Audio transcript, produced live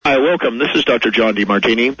Welcome. This is Dr. John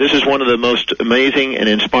DeMartini. This is one of the most amazing and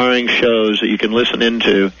inspiring shows that you can listen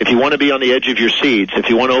into. If you want to be on the edge of your seats, if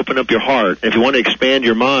you want to open up your heart, if you want to expand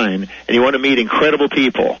your mind, and you want to meet incredible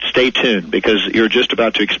people, stay tuned, because you're just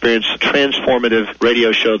about to experience a transformative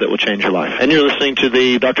radio show that will change your life. And you're listening to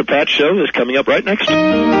the Dr. Pat Show that's coming up right next.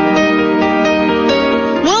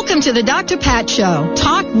 Welcome to the Dr. Pat Show.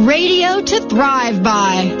 Talk radio to thrive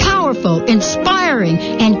by. Powerful, inspiring,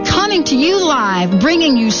 and coming to you live,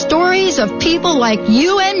 bringing you stories of people like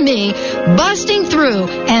you and me, busting through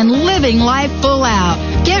and living life full out.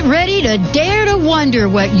 Get ready to dare to wonder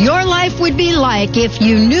what your life would be like if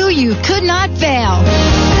you knew you could not fail.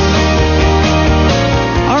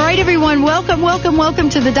 All right, everyone, welcome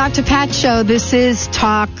to the Dr. Pat Show. This is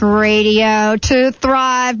Talk Radio to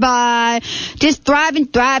Thrive by. Just thriving.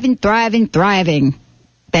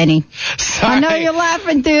 Benny. Sorry. I know you're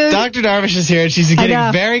laughing, dude. Dr. Darvish is here, and she's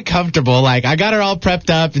getting very comfortable. Like, I got her all prepped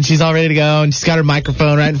up, and she's all ready to go, and she's got her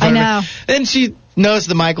microphone right in front of her. Then she knows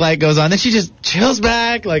the mic light goes on. Then she just chills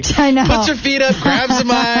back, like, puts her feet up, grabs the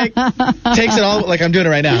mic, takes it all, like I'm doing it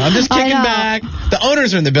right now. I'm just kicking back. The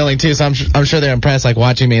owners are in the building, too, so I'm sure they're impressed, like,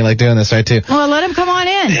 watching me, like, doing this right, too. Well, let them come on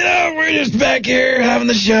in. You know, we're just back here having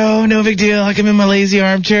the show. No big deal. Like, I'm in my lazy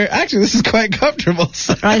armchair. Actually, this is quite comfortable.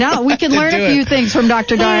 So I know. We can learn a few things from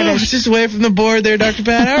Dr. Darvish. Just away from the board there, Dr.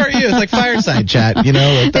 Pat. How are you? It's like fireside chat, you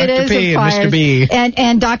know, with Dr. P and Mr. B.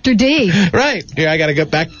 And Dr. D. Right. Here, I got to go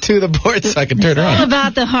back to the board so I can turn her on. It's all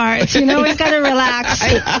about the heart. You know, we've got to relax.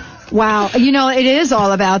 Wow. You know, it is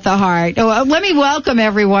all about the heart. Let me welcome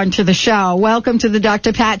everyone to the show. Welcome to the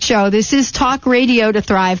Dr. Pat Show. This is Talk Radio to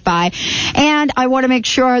Thrive by. And I want to make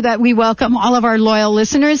sure that we welcome all of our loyal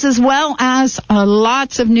listeners as well as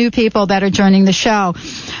lots of new people that are joining the show.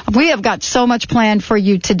 We have got so much planned for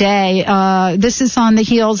you today. This is on the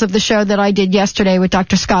heels of the show that I did yesterday with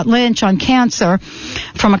Dr. Scott Lynch on cancer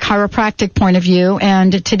from a chiropractic point of view.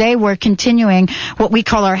 And today we're continuing what we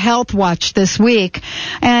call our Health Watch this week.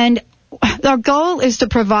 And our goal is to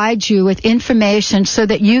provide you with information so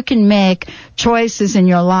that you can make choices in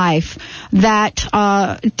your life that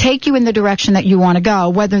take you in the direction that you want to go,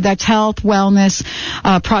 whether that's health, wellness,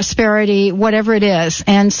 prosperity, whatever it is.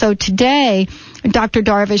 And so today, Dr.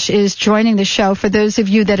 Darvish is joining the show. For those of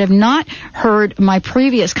you that have not heard my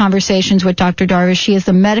previous conversations with Dr. Darvish, she is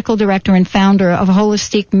the medical director and founder of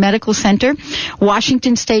Holistic Medical Center,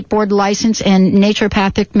 Washington State Board license in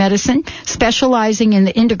naturopathic medicine, specializing in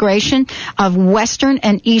the integration of Western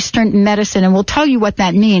and Eastern medicine. And we'll tell you what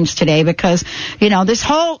that means today because, you know, this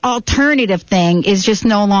whole alternative thing is just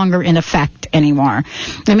no longer in effect anymore.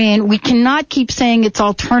 I mean, we cannot keep saying it's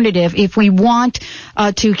alternative if we want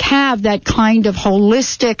to have that kind of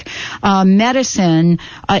holistic medicine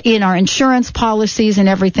in our insurance policies and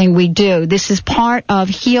everything we do. This is part of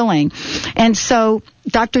healing. And so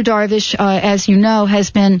Dr. Darvish, as you know, has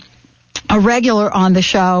been a regular on the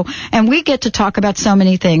show, and we get to talk about so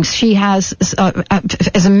many things. She has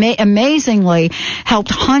amazingly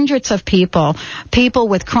helped hundreds of people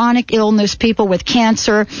with chronic illness, people with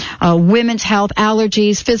cancer, women's health,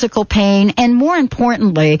 allergies, physical pain, and more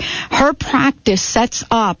importantly, her practice sets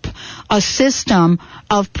up a system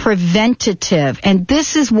of preventative, and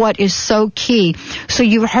this is what is so key. So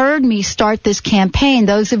you heard me start this campaign.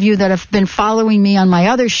 Those of you that have been following me on my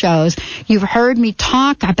other shows, you've heard me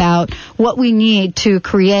talk about what we need to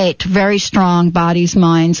create very strong bodies,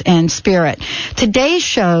 minds, and spirit. Today's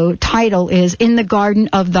show title is In the Garden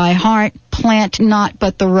of Thy Heart, Plant Not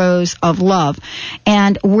But the Rose of Love.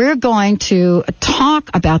 And we're going to talk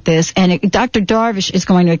about this, and Dr. Darvish is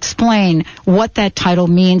going to explain what that title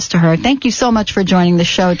means to her. Thank you so much for joining the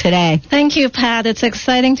show today. Thank you, Pat. It's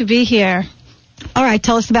exciting to be here. All right,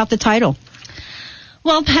 tell us about the title.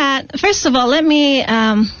 Well, Pat, first of all,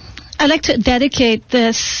 I'd like to dedicate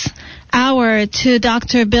this hour to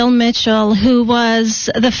Dr. Bill Mitchell, who was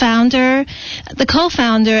the founder, the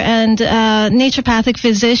co-founder, and naturopathic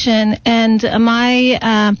physician, and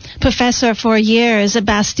my professor for years at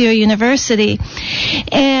Bastyr University.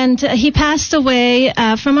 And he passed away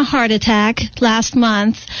from a heart attack last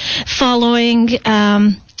month following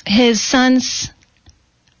his son's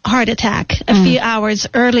heart attack a few hours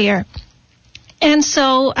earlier. And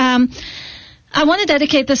so I want to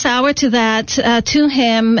dedicate this hour to that, to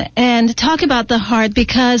him, and talk about the heart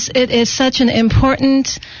because it is such an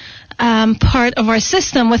important part of our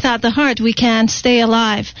system. Without the heart, we can't stay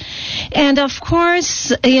alive. And of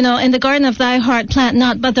course, you know, in the garden of thy heart, plant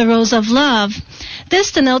not but the rose of love.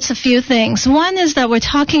 This denotes a few things. One is that we're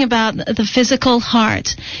talking about the physical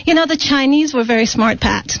heart. You know, the Chinese were very smart,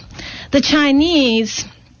 Pat. The Chinese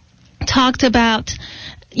talked about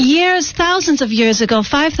thousands of years ago,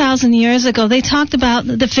 5,000 years ago, they talked about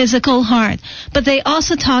the physical heart, but they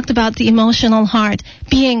also talked about the emotional heart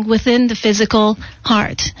being within the physical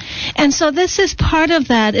heart. And so this is part of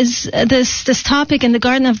that, is this topic in the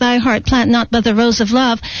Garden of Thy Heart, plant not but the rose of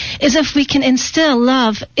love, is if we can instill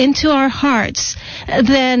love into our hearts,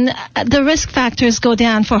 then the risk factors go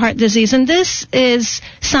down for heart disease. And this is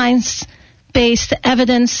science-based,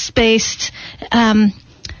 evidence-based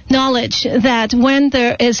knowledge that when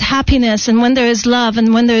there is happiness and when there is love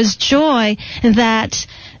and when there is joy, that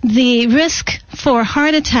the risk for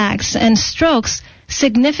heart attacks and strokes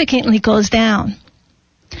significantly goes down.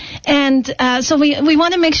 And so we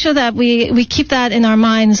want to make sure that we keep that in our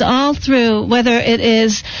minds all through, whether it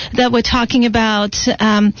is that we're talking about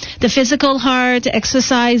the physical heart,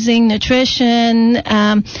 exercising, nutrition,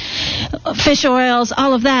 fish oils,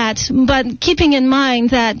 all of that. But keeping in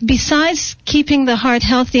mind that besides keeping the heart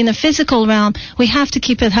healthy in a physical realm, we have to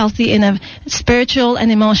keep it healthy in a spiritual and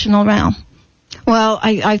emotional realm. Well,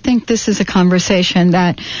 I think this is a conversation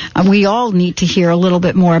that we all need to hear a little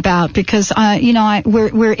bit more about because,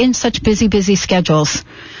 we're in such busy schedules.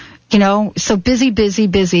 So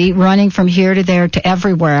busy, running from here to there to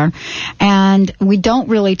everywhere. And we don't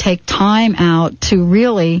really take time out to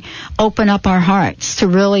really open up our hearts, to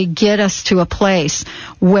really get us to a place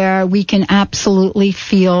where we can absolutely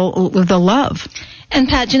feel the love. And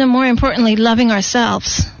Pat, more importantly, loving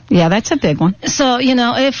ourselves. Yeah, that's a big one. So,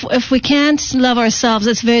 if we can't love ourselves,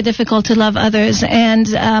 it's very difficult to love others. And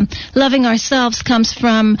loving ourselves comes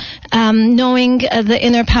from knowing the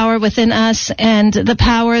inner power within us and the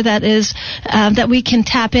power that is that we can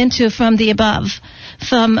tap into from the above,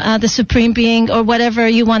 from the Supreme Being or whatever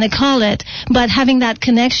you want to call it. But having that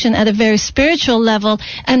connection at a very spiritual level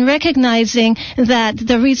and recognizing that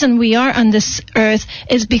the reason we are on this earth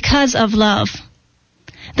is because of love.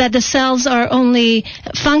 That the cells are only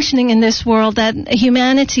functioning in this world, that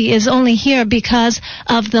humanity is only here because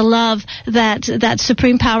of the love that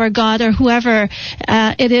Supreme Power, God, or whoever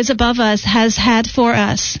it is above us has had for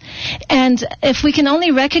us. And if we can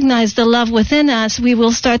only recognize the love within us, we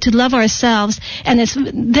will start to love ourselves, and it's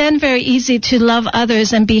then very easy to love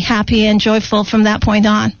others and be happy and joyful from that point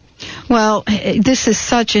on. Well, this is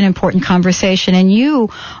such an important conversation, and you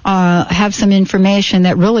have some information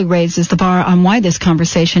that really raises the bar on why this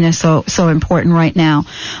conversation is so important right now.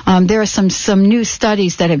 There are some new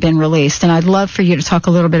studies that have been released, and I'd love for you to talk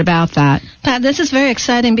a little bit about that. Pat, this is very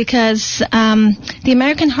exciting because the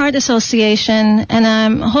American Heart Association, and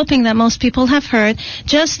I'm hoping that most people have heard,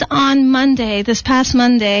 just on Monday, this past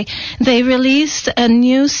Monday, they released a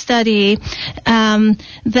new study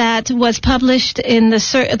that was published in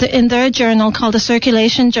their journal called the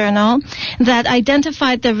Circulation Journal that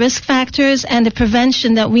identified the risk factors and the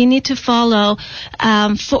prevention that we need to follow,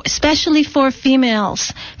 especially for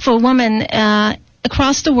females, for women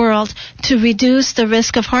across the world, to reduce the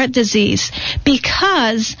risk of heart disease,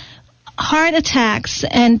 because heart attacks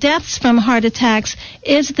and deaths from heart attacks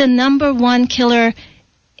is the number one killer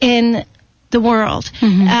in the world.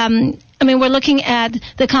 Mm-hmm. We're looking at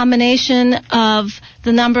the combination of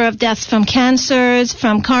the number of deaths from cancers,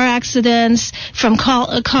 from car accidents, from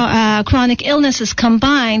chronic illnesses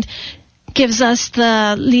combined, gives us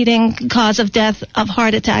the leading cause of death of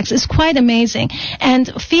heart attacks. It's quite amazing. And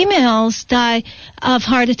females die of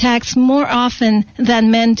heart attacks more often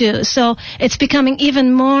than men do. So it's becoming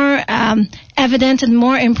even more evident and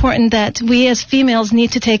more important that we as females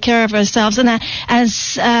need to take care of ourselves. And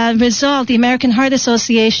as a result, the American Heart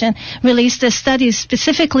Association released a study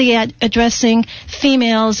specifically at addressing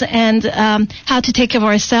females and how to take care of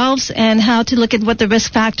ourselves and how to look at what the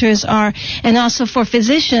risk factors are, and also for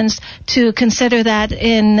physicians to consider that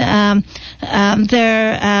in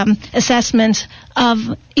their assessment of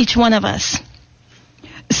each one of us.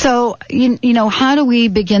 So, how do we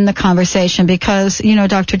begin the conversation? Because,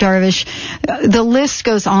 Dr. Darvish, the list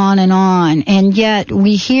goes on, and yet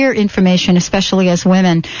we hear information, especially as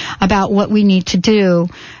women, about what we need to do.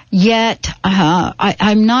 Yet,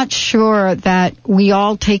 I'm not sure that we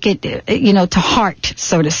all take it, to heart,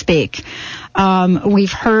 so to speak.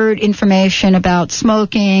 We've heard information about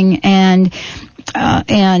smoking and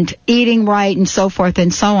eating right and so forth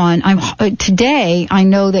and so on. Today, I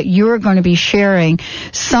know that you're going to be sharing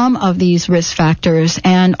some of these risk factors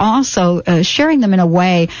and also sharing them in a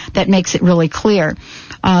way that makes it really clear.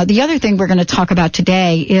 The other thing we're going to talk about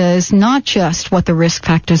today is not just what the risk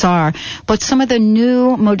factors are, but some of the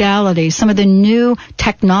new modalities, some of the new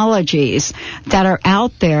technologies that are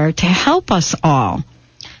out there to help us all.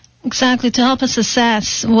 Exactly, to help us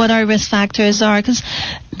assess what our risk factors are, because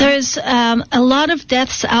there's a lot of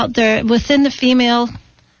deaths out there within the female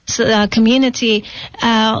community,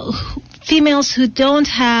 females who don't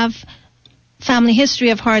have family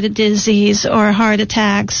history of heart disease or heart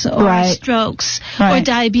attacks or strokes or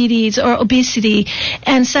diabetes or obesity,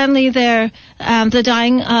 and suddenly they're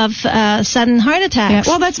dying of sudden heart attacks.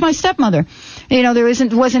 Yeah. Well, that's my stepmother. You know, there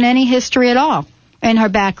wasn't any history at all in her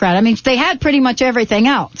background. I mean, they had pretty much everything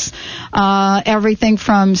else, everything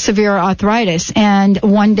from severe arthritis, and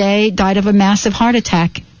one day died of a massive heart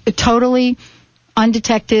attack, totally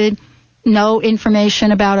undetected. No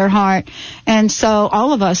information about her heart. And so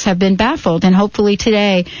all of us have been baffled, and hopefully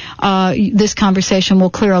today this conversation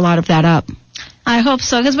will clear a lot of that up. I hope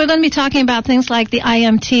so, because we're going to be talking about things like the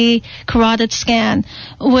IMT carotid scan,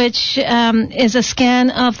 which is a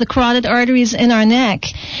scan of the carotid arteries in our neck.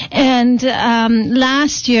 And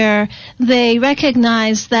last year they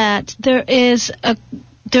recognized that there is a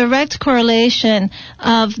direct correlation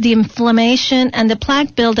of the inflammation and the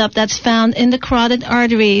plaque buildup that's found in the carotid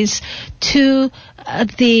arteries to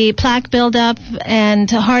the plaque buildup and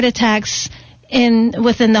heart attacks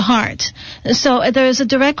within the heart. So there is a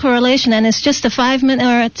direct correlation, and it's just a 5-minute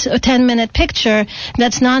or a 10-minute picture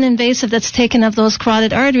that's non-invasive that's taken of those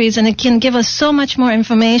carotid arteries, and it can give us so much more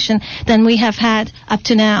information than we have had up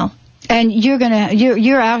to now. And you're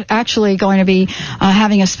actually going to be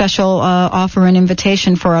having a special offer and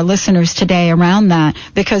invitation for our listeners today around that,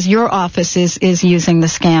 because your office is using the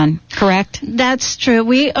scan, correct? That's true.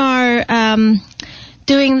 We are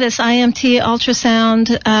doing this IMT ultrasound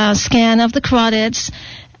scan of the carotids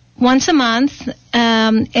once a month,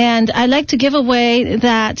 and I'd like to give away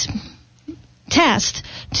that test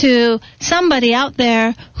to somebody out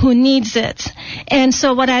there who needs it. And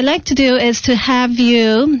so what I like to do is to have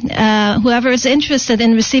you, whoever is interested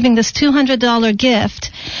in receiving this $200 gift,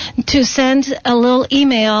 to send a little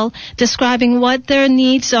email describing what their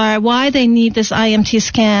needs are, why they need this IMT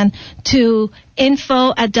scan, to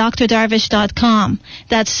info@drdarvish.com.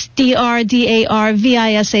 That's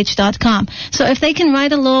DRDARVISH.com. So if they can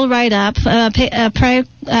write a little write-up,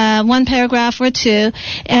 one paragraph or two,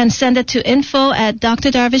 and send it to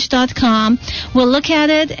info@drdarvish.com, we'll look at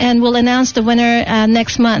it and we'll announce the winner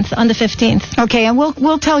next month on the 15th. Okay, and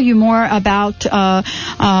we'll tell you more about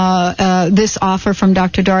this offer from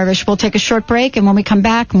Dr. Darvish. We'll take a short break, and when we come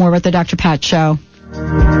back, more with the Dr. Pat Show. I've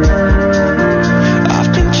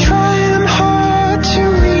been trying hard to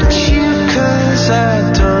reach you 'cause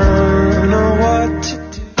I don't know what to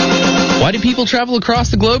do. Why do people travel across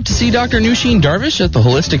the globe to see Dr. Nusheen Darvish at the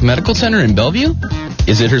Holistic Medical Center in Bellevue?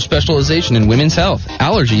 Is it her specialization in women's health,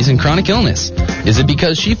 allergies, and chronic illness? Is it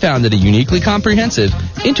because she founded a uniquely comprehensive,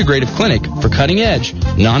 integrative clinic for cutting-edge,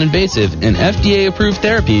 non-invasive, and FDA-approved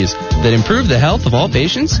therapies that improve the health of all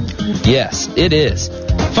patients? Yes, it is.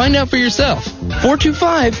 Find out for yourself.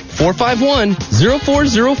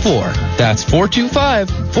 425-451-0404. That's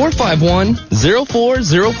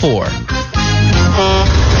 425-451-0404.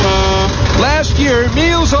 Last year,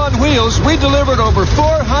 Meals on Wheels, we delivered over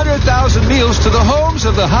 400,000 meals to the homes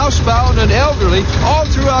of the housebound and elderly all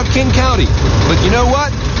throughout King County. But you know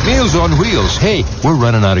what? Meals on Wheels, hey, we're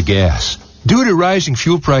running out of gas. Due to rising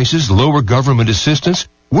fuel prices, lower government assistance,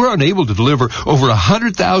 we're unable to deliver over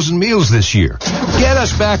 100,000 meals this year. Get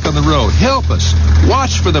us back on the road. Help us.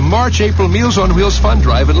 Watch for the March-April Meals on Wheels Fund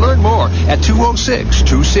Drive and learn more at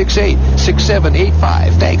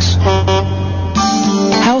 206-268-6785. Thanks.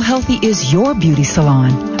 How healthy is your beauty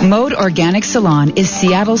salon? Mode Organic Salon is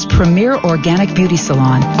Seattle's premier organic beauty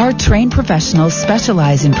salon. Our trained professionals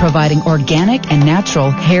specialize in providing organic and natural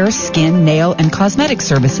hair, skin, nail, and cosmetic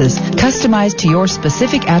services customized to your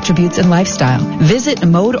specific attributes and lifestyle. Visit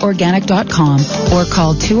modeorganic.com or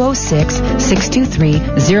call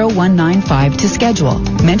 206-623-0195 to schedule.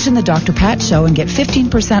 Mention the Dr. Pat Show and get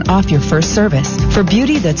 15% off your first service. For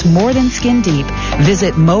beauty that's more than skin deep,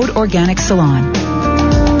 visit Mode Organic Salon.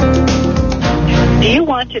 Do you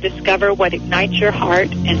want to discover what ignites your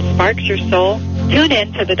heart and sparks your soul? Tune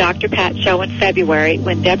in to the Dr. Pat Show in February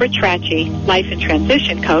when Deborah Trachy, Life and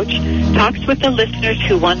Transition Coach, talks with the listeners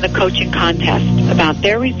who won the coaching contest about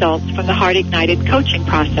their results from the Heart Ignited coaching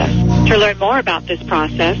process. To learn more about this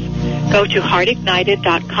process, go to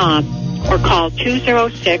heartignited.com or call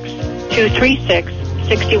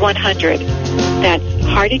 206-236-6100. That's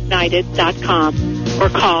heartignited.com or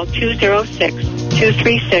call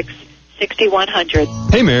 206-236-6100.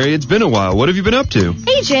 Hey, Mary, it's been a while. What have you been up to?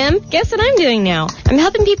 Hey, Jim. Guess what I'm doing now? I'm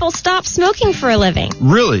helping people stop smoking for a living.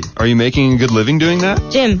 Really? Are you making a good living doing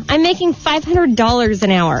that? Jim, I'm making $500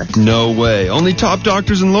 an hour. No way. Only top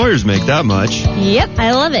doctors and lawyers make that much. Yep,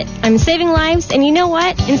 I love it. I'm saving lives, and you know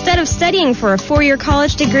what? Instead of studying for a 4-year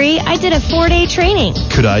college degree, I did a 4-day training.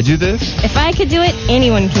 Could I do this? If I could do it,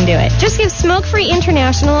 anyone can do it. Just give Smoke Free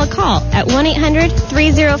International a call at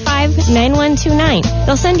 1-800-305-9129.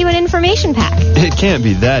 They'll send you an information pack. It can't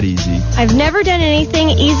be that easy. I've never done anything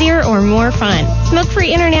easier or more fun. Smoke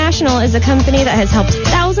Free International is a company that has helped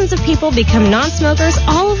thousands of people become non-smokers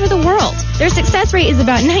all over the world. Their success rate is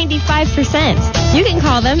about 95%. You can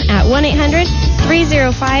call them at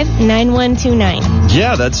 1-800-305-9129.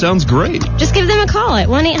 Yeah, that sounds great. Just give them a call at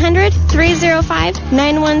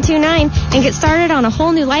 1-800-305-9129 and get started on a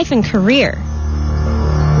whole new life and career.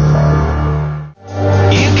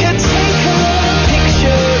 You can take a picture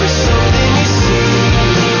of something you see.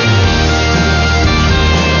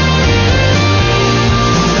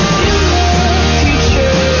 In the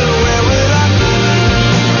future, where will I be?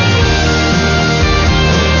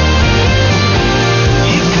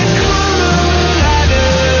 You could climb a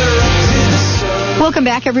ladder up to the sun. Welcome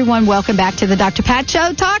back, everyone. Welcome back to the Dr. Pat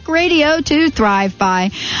Show, talk radio to thrive by.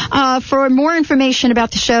 For more information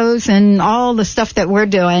about the shows and all the stuff that we're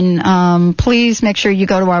doing, please make sure you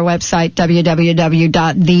go to our website,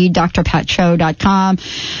 www.thedrpatshow.com.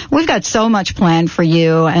 We've got so much planned for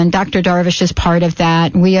you, and Dr. Darvish is part of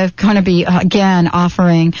that. We are going to be, again,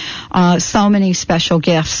 offering so many special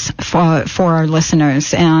gifts for our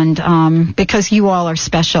listeners, and because you all are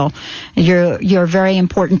special. You're very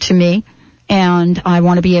important to me. And I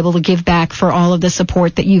want to be able to give back for all of the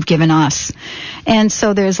support that you've given us. And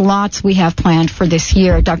so there's lots we have planned for this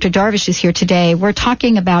year. Dr. Darvish is here today. We're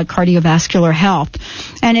talking about cardiovascular health,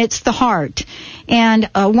 and it's the heart. And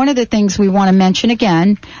one of the things we want to mention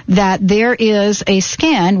again, that there is a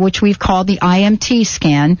scan, which we've called the IMT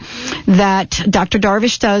scan, that Dr.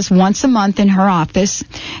 Darvish does once a month in her office.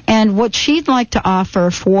 And what she'd like to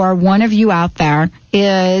offer for one of you out there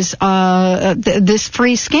is this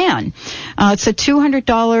free scan. It's a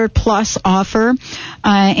 $200 plus offer.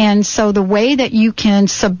 And so the way that you can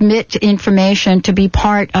submit information to be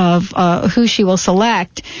part of who she will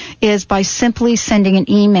select is by simply sending an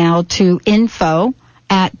email to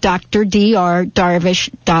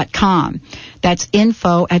info@drdrdarvish.com. That's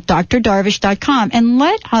info@drdrdarvish.com. And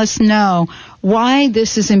let us know why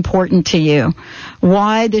this is important to you,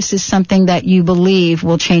 why this is something that you believe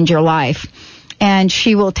will change your life. And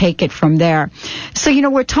she will take it from there. So,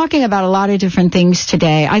 we're talking about a lot of different things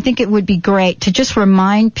today. I think it would be great to just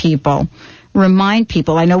remind people,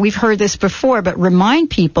 I know we've heard this before, but remind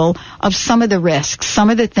people of some of the risks, some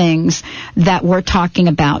of the things that we're talking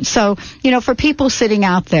about. So, for people sitting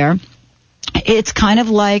out there, it's kind of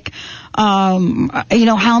like, how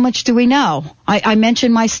much do we know? I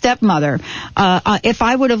mentioned my stepmother. If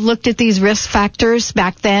I would have looked at these risk factors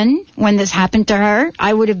back then when this happened to her,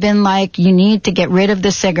 I would have been like, you need to get rid of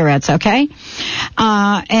the cigarettes, okay?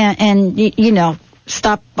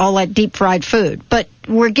 Stop all that deep fried food. But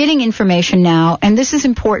we're getting information now, and this is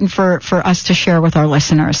important for us to share with our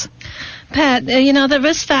listeners. Pat, the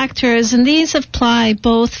risk factors, and these apply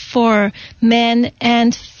both for men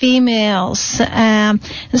and females.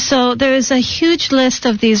 So there is a huge list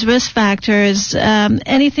of these risk factors,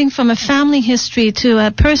 anything from a family history to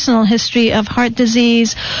a personal history of heart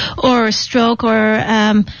disease or stroke or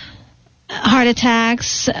heart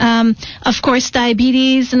attacks, of course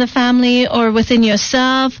diabetes in the family or within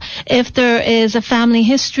yourself, if there is a family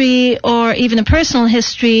history or even a personal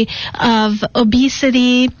history of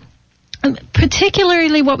obesity,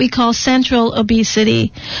 particularly what we call central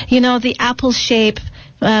obesity, the apple shape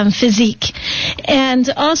physique, and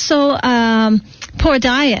also poor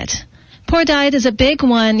diet. Poor diet is a big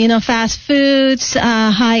one, fast foods,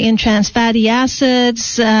 high in trans fatty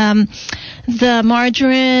acids, the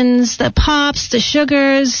margarines, the pops, the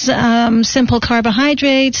sugars, simple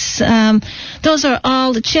carbohydrates, those are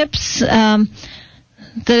all the chips,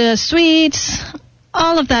 the sweets,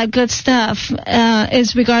 all of that good stuff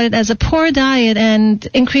is regarded as a poor diet and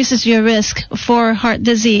increases your risk for heart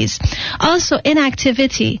disease. Also,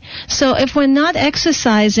 inactivity. So if we're not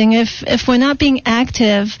exercising, if we're not being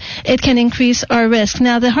active, it can increase our risk.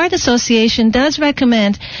 Now, the Heart Association does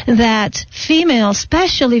recommend that females,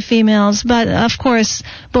 especially females, but of course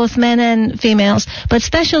both men and females, but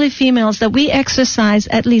especially females, that we exercise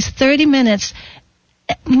at least 30 minutes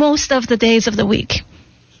most of the days of the week.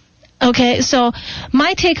 Okay, so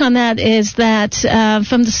my take on that is that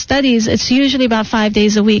from the studies, it's usually about 5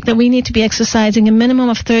 days a week that we need to be exercising a minimum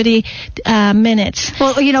of 30 minutes.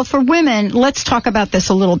 Well, for women, let's talk about this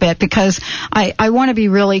a little bit, because I want to be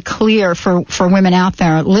really clear for women out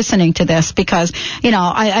there listening to this, because,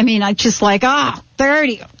 I just like,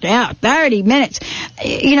 30 minutes.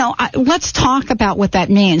 Let's talk about what that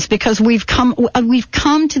means, because we've come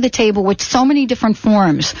to the table with so many different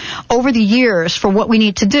forms over the years for what we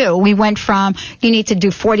need to do. We went from, you need to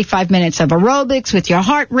do 45 minutes of aerobics with your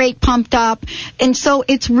heart rate pumped up, and so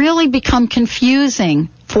it's really become confusing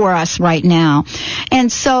for us right now.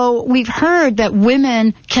 And so we've heard that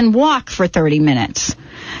women can walk for 30 minutes.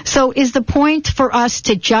 So is the point for us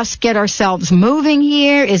to just get ourselves moving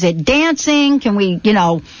here? Is it dancing? Can we,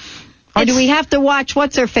 or do we have to watch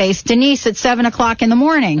what's-her-face, Denise, at 7 o'clock in the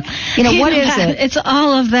morning? What is it? It's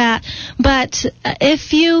all of that. But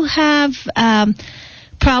if you have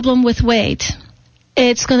problem with weight,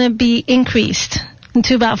 it's going to be increased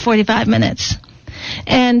to about 45 minutes.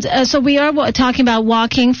 And so we are talking about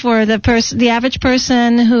walking for the average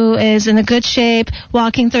person who is in a good shape,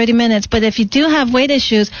 walking 30 minutes. But if you do have weight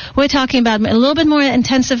issues, we're talking about a little bit more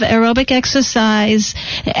intensive aerobic exercise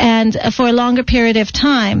and for a longer period of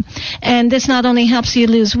time. And this not only helps you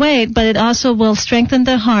lose weight, but it also will strengthen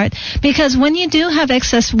the heart. Because when you do have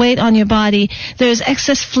excess weight on your body, there's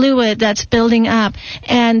excess fluid that's building up.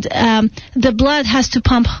 And the blood has to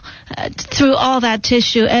pump through all that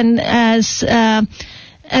tissue. And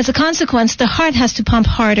as a consequence, the heart has to pump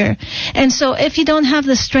harder. And so if you don't have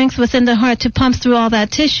the strength within the heart to pump through all that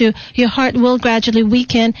tissue, your heart will gradually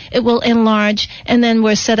weaken, it will enlarge, and then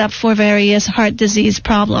we're set up for various heart disease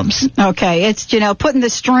problems. Okay, it's, putting the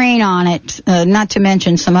strain on it, not to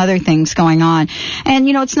mention some other things going on. And,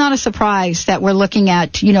 it's not a surprise that we're looking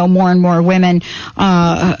at, more and more women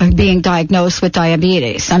being diagnosed with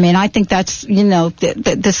diabetes. I mean, I think that's,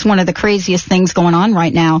 this one of the craziest things going on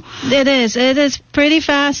right now. It is pretty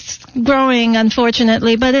fast growing,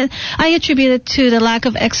 unfortunately, but I attribute it to the lack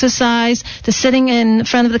of exercise, the sitting in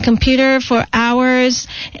front of the computer for hours,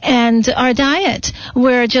 and our diet.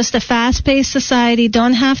 We're just a fast-paced society,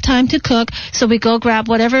 don't have time to cook, so we go grab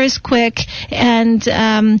whatever is quick and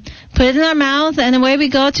put it in our mouth, and away we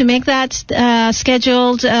go to make that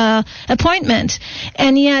scheduled appointment.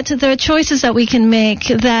 And yet there are choices that we can make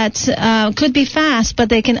that could be fast, but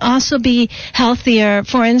they can also be healthier.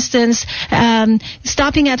 For instance,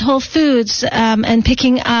 stopping at Whole Foods and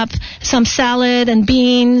picking up some salad and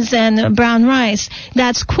beans and brown rice.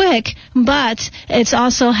 That's quick, but it's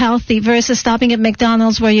also healthy versus stopping at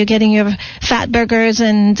McDonald's where you're getting your fat burgers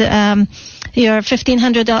and your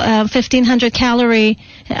 1,500 calorie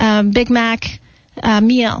Big Mac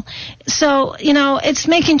meal. So, it's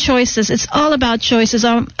making choices. It's all about choices.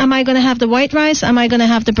 Am I going to have the white rice? Am I going to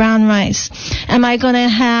have the brown rice? Am I going to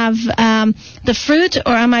have the fruit,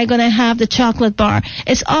 or am I going to have the chocolate bar?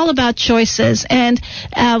 It's all about choices. And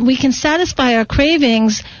we can satisfy our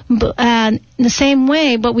cravings the same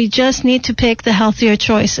way, but we just need to pick the healthier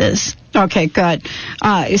choices. Okay, good.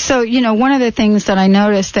 So, one of the things that I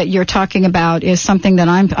noticed that you're talking about is something that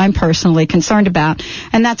I'm personally concerned about,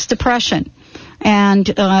 and that's depression. And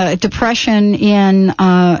depression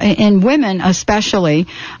in women especially,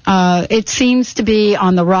 it seems to be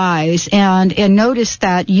on the rise. And notice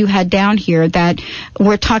that you had down here that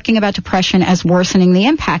we're talking about depression as worsening the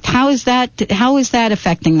impact. How is that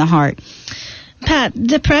affecting the heart? Pat,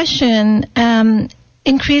 depression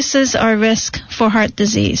increases our risk for heart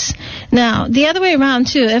disease. Now, the other way around,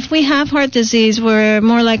 too. If we have heart disease, we're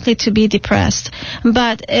more likely to be depressed.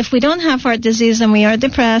 But if we don't have heart disease and we are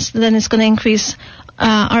depressed, then it's going to increase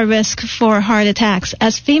our risk for heart attacks,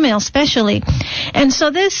 as females especially. And so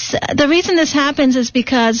the reason this happens is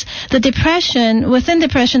because within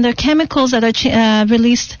depression, there are chemicals that are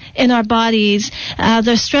released in our bodies.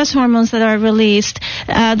 There are stress hormones that are released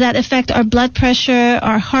that affect our blood pressure,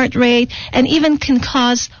 our heart rate, and even can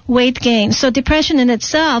cause weight gain. So depression in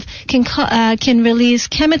itself can release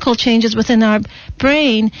chemical changes within our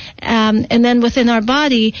brain and then within our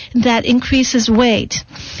body that increases weight.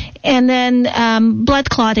 And then blood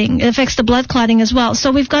clotting. It affects the blood clotting as well.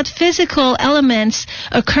 So we've got physical elements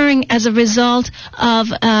occurring as a result of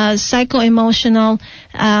psycho-emotional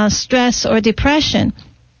stress or depression.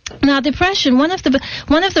 Now, depression, one of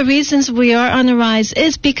the reasons we are on the rise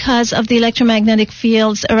is because of the electromagnetic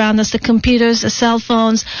fields around us, the computers, the cell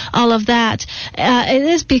phones, all of that. It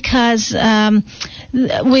is because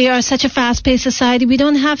we are such a fast-paced society. We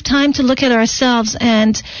don't have time to look at ourselves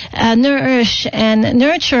and nourish and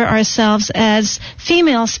nurture ourselves as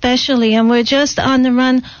females especially, and we're just on the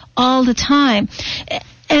run all the time.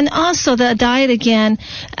 And also the diet again.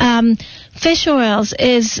 Fish oils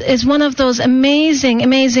is one of those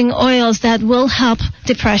amazing oils that will help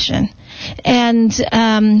depression and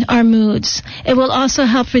our moods. It will also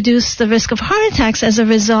help reduce the risk of heart attacks as a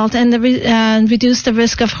result, and reduce the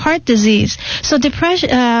risk of heart disease. So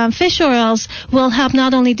fish oils will help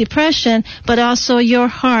not only depression, but also your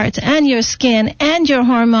heart and your skin and your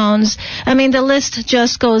hormones. I mean, the list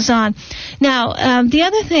just goes on. Now, the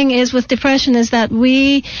other thing is with depression is that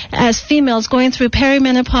we, as females going through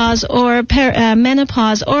perimenopause or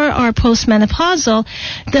menopause or are postmenopausal,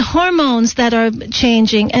 the hormones that are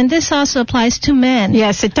changing, and this also applies to men.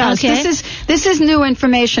 Yes, it does. Okay? This is new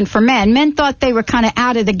information for men. Men thought they were kind of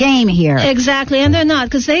out of the game here. Exactly, and they're not,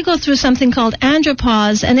 because they go through something called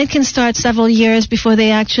andropause, and it can start several years before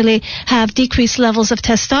they actually have decreased levels of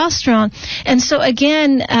testosterone. And so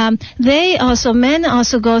again, men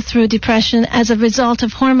also go through depression as a result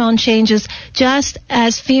of hormone changes, just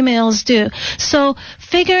as females do. So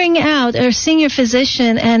figuring out or seeing your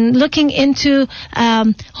physician and looking into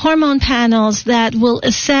hormone panels that will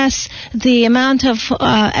assess the amount of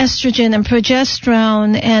estrogen and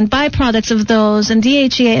progesterone and byproducts of those and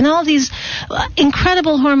DHEA and all these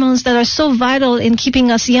incredible hormones that are so vital in keeping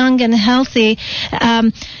us young and healthy,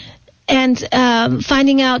 and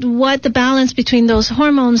finding out what the balance between those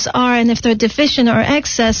hormones are, and if they're deficient or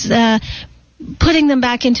excess, putting them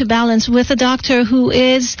back into balance with a doctor who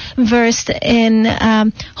is versed in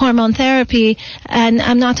hormone therapy. And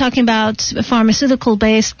I'm not talking about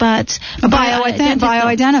pharmaceutical-based, but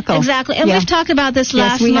bioidentical. Exactly. And we've talked about this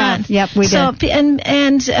last month. Yep, we did.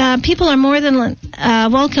 And people are more than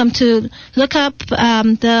welcome to look up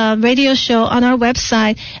the radio show on our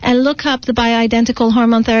website and look up the bioidentical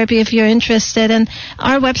hormone therapy if you're interested. And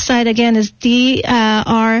our website, again, is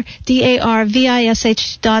darvish.com,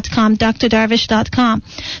 drdarvish.com.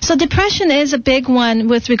 So depression is a big one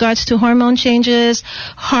with regards to hormone changes,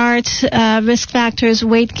 heart risk factors,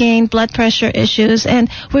 weight gain, blood pressure issues, and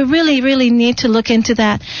we really, really need to look into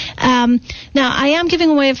that. Now, I am giving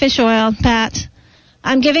away a fish oil, Pat.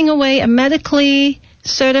 I'm giving away a medically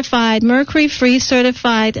certified, mercury-free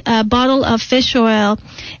certified bottle of fish oil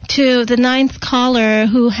to the 9th caller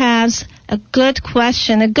who has a good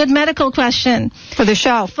question, a good medical question. For the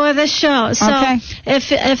show. For the show. So okay.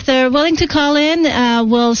 if they're willing to call in,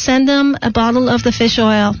 we'll send them a bottle of the fish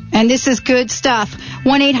oil. And this is good stuff.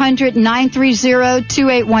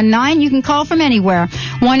 1-800-930-2819. You can call from anywhere.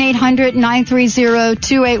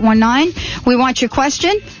 1-800-930-2819. We want your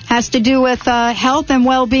question. Has to do with health and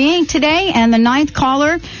well-being today. And the 9th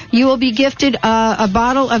caller, you will be gifted a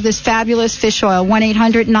bottle of this fabulous fish oil.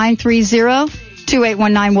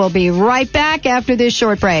 1-800-930-2819. We'll be right back after this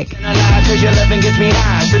short break.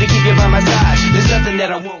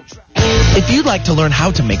 If you'd like to learn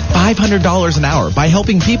how to make $500 an hour by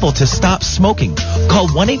helping people to stop smoking, call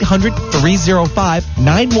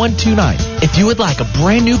 1-800-305-9129. If you would like a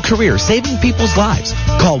brand new career saving people's lives,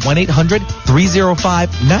 call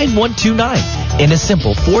 1-800-305-9129. In a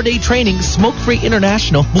simple 4-day training, Smoke Free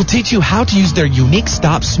International will teach you how to use their unique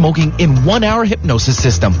stop smoking in 1-hour hypnosis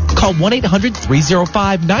system. Call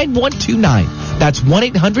 1-800-305-9129. That's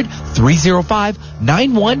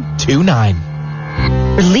 1-800-305-9129.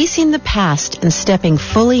 Releasing the past and stepping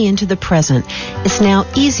fully into the present is now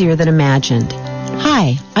easier than imagined.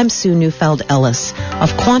 Hi, I'm Sue Neufeld-Ellis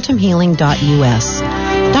of quantumhealing.us.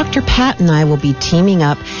 Dr. Pat and I will be teaming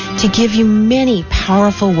up to give you many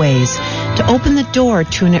powerful ways to open the door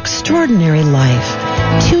to an extraordinary life.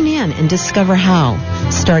 Tune in and discover how,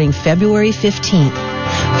 starting February 15th.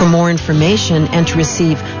 For more information and to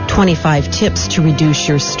receive 25 tips to reduce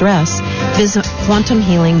your stress, visit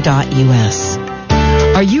quantumhealing.us.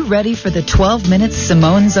 Are you ready for the 12-minute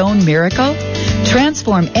Simone Zone miracle?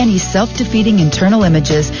 Transform any self-defeating internal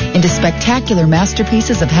images into spectacular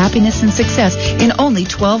masterpieces of happiness and success in only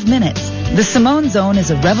 12 minutes. The Simone Zone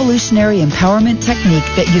is a revolutionary empowerment technique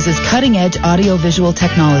that uses cutting-edge audio-visual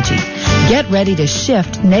technology. Get ready to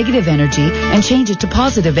shift negative energy and change it to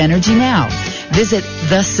positive energy now. Visit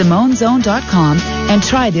thesimonezone.com and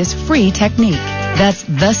try this free technique. That's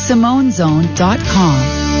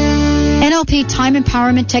thesimonezone.com. NLP time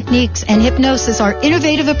empowerment techniques and hypnosis are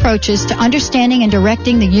innovative approaches to understanding and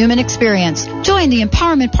directing the human experience. Join the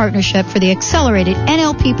Empowerment Partnership for the Accelerated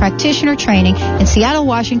NLP Practitioner Training in Seattle,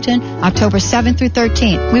 Washington, October 7th through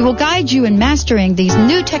 13th. We will guide you in mastering these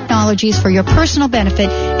new technologies for your personal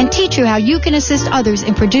benefit and teach you how you can assist others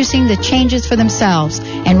in producing the changes for themselves.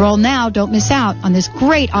 Enroll now. Don't miss out on this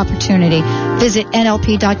great opportunity. Visit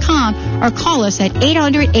NLP.com or call us at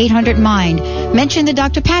 800-800-MIND. Mention the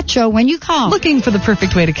Dr. Pat Show when you call. Looking for the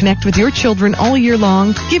perfect way to connect with your children all year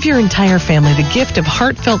long? Give your entire family the gift of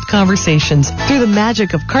heartfelt conversations through the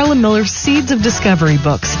magic of Carla Miller's Seeds of Discovery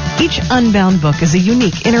books. Each Unbound book is a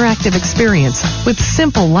unique interactive experience with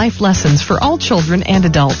simple life lessons for all children and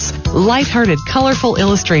adults. Lighthearted, colorful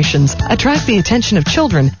illustrations attract the attention of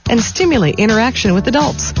children and stimulate interaction with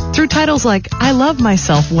adults through titles like I Love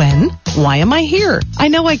Myself When, Why Am I Here? I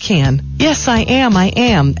Know I Can, Yes I Am,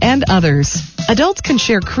 and others. Adults can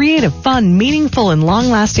share creative, fun, meaningful, and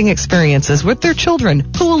long-lasting experiences with their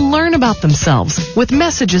children who will learn about themselves with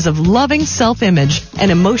messages of loving self-image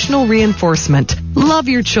and emotional reinforcement. Love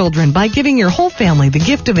your children by giving your whole family the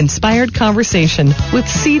gift of inspired conversation with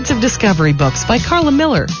Seeds of Discovery books by Carla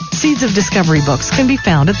Miller. Seeds of Discovery books can be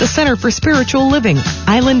found at the Center for Spiritual Living,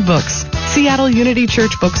 Island Books, Seattle Unity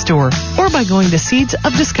Church Bookstore, or by going to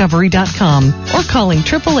seedsofdiscovery.com or calling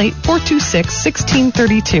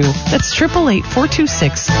 888-426-1632. That's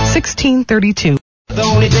 888-426-1632. The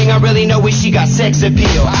only thing I really know is she got sex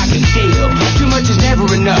appeal. I can feel too much is never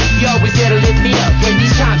enough. You always there to lift me up when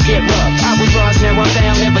these times get rough. I was lost, now I'm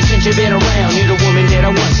found. Ever since you've been around, you're the woman that I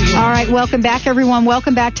want to see. All right, welcome back, everyone.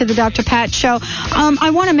 Welcome back to the Dr. Pat Show.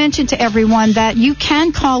 I want to mention to everyone that you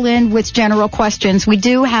can call in with general questions. We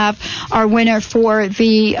do have our winner for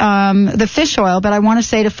the fish oil, but I want to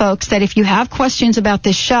say to folks that if you have questions about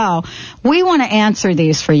this show, we want to answer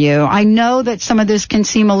these for you. I know that some of this can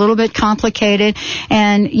seem a little bit complicated,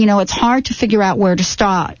 and, you know, it's hard to figure out where to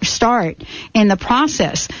start in the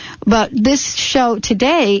process. But this show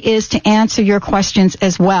today is to answer your questions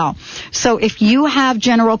as well. So if you have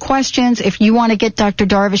general questions, if you want to get Dr.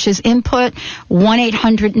 Darvish's input,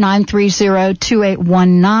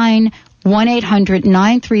 1-800-930-2819,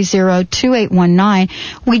 1-800-930-2819.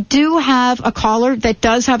 We do have a caller that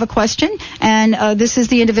does have a question, and this is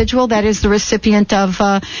the individual that is the recipient of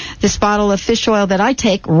this bottle of fish oil that I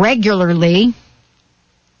take regularly.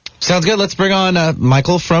 Sounds good. Let's bring on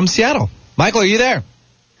Michael from Seattle. Michael, are you there?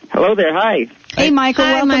 Hello there. Hi. Hey, Michael.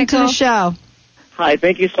 Hi, welcome Michael. to the show. Hi.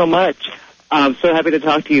 Thank you so much. I'm so happy to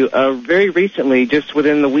talk to you. Very recently, just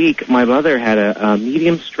within the week, my mother had a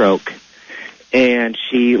medium stroke, and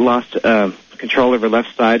she lost control of her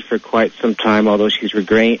left side for quite some time, although she's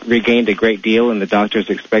regained a great deal, and the doctors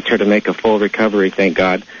expect her to make a full recovery, thank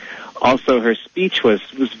God. Also, her speech was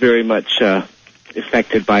very much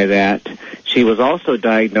affected by that. She was also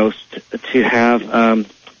diagnosed to have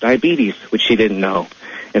diabetes, which she didn't know.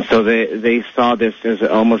 And so they saw this as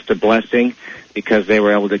almost a blessing because they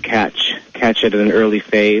were able to catch it at an early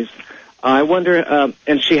phase. I wonder,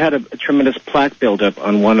 and she had a tremendous plaque buildup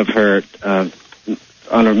on one of her, on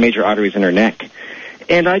her major arteries in her neck.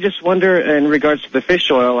 And I just wonder, in regards to the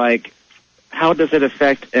fish oil, like, how does it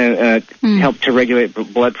affect and help to regulate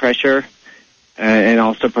blood pressure, and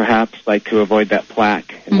also perhaps like to avoid that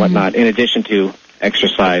plaque and whatnot, in addition to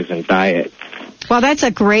exercise and diet? Well, that's a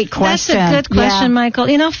great question. That's a good question, Michael.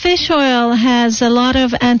 You know, fish oil has a lot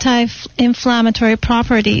of anti-inflammatory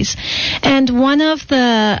properties. And one of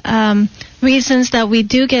the reasons that we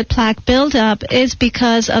do get plaque buildup is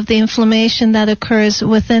because of the inflammation that occurs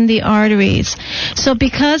within the arteries. So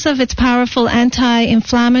because of its powerful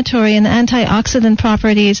anti-inflammatory and antioxidant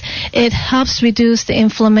properties, it helps reduce the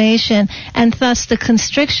inflammation, and thus the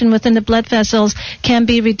constriction within the blood vessels can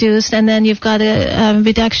be reduced, and then you've got a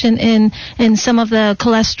reduction in some of the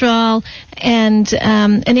cholesterol and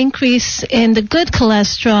an increase in the good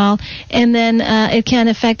cholesterol, and then it can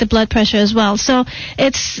affect the blood pressure as well. So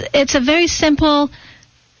it's a very simple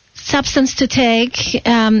substance to take.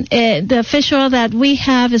 The fish oil that we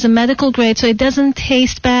have is a medical grade, so it doesn't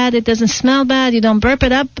taste bad, it doesn't smell bad, you don't burp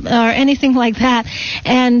it up or anything like that.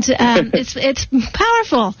 And it's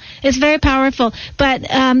powerful. It's very powerful. But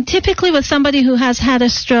typically with somebody who has had a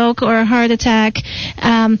stroke or a heart attack,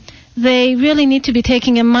 they really need to be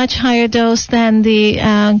taking a much higher dose than the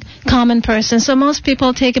common person. So most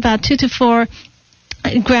people take about 2 to 4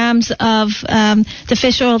 grams of the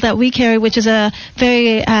fish oil that we carry, which is a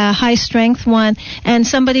very high strength one, and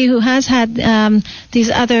somebody who has had these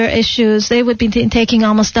other issues, they would be taking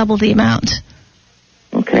almost double the amount.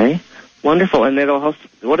 Okay, wonderful. And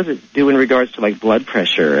what does it do in regards to like blood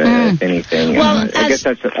pressure, if anything? Well, I guess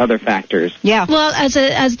that's other factors. Yeah. Well, as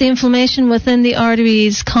the inflammation within the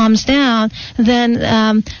arteries calms down, then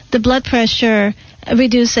the blood pressure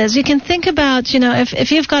reduces. You can think about,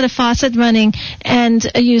 if you've got a faucet running and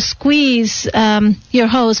you squeeze your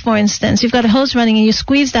hose, for instance, you've got a hose running and you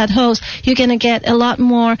squeeze that hose, you're going to get a lot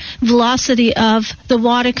more velocity of the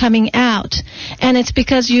water coming out. And it's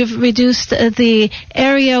because you've reduced the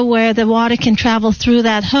area where the water can travel through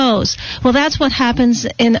that hose. Well, that's what happens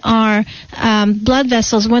in our blood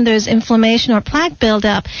vessels when there's inflammation or plaque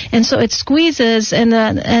buildup. And so it squeezes and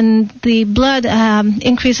the blood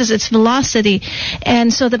increases its velocity.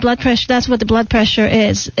 And so the blood pressure, that's what the blood pressure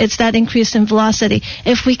is. It's that increase in velocity.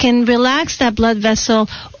 If we can relax that blood vessel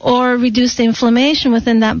or reduce the inflammation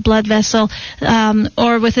within that blood vessel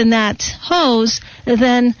or within that hose,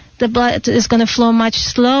 then the blood is going to flow much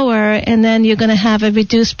slower, and then you're going to have a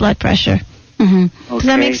reduced blood pressure. Okay, does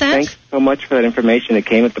that make sense? Thanks so much for that information. It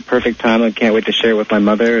came at the perfect time. I can't wait to share it with my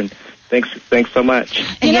mother, and thanks so much.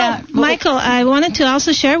 Michael, I wanted to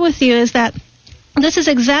also share with you is that this is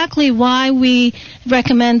exactly why we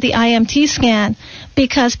recommend the IMT scan,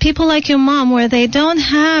 because people like your mom, where they don't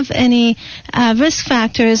have any risk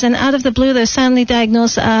factors, and out of the blue they're suddenly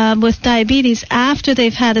diagnosed with diabetes after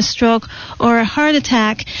they've had a stroke or a heart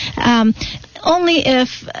attack, only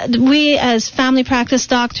if we as family practice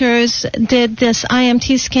doctors did this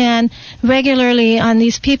IMT scan regularly on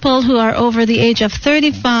these people who are over the age of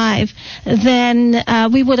 35, then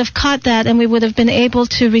we would have caught that and we would have been able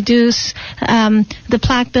to reduce the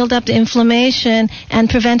plaque buildup, the inflammation, and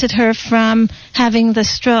prevented her from having the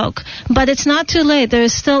stroke. But it's not too late. There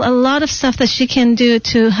is still a lot of stuff that she can do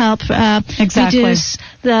to help reduce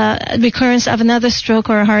the recurrence of another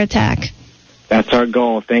stroke or a heart attack. That's our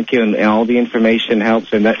goal. Thank you, and all the information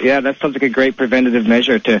helps. And that sounds like a great preventative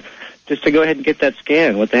measure to go ahead and get that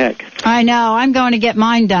scan. What the heck? I know. I'm going to get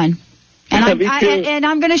mine done. And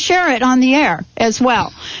I'm going to share it on the air as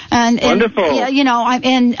well. Wonderful.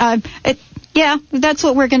 Yeah, that's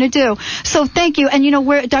what we're going to do. So thank you. And,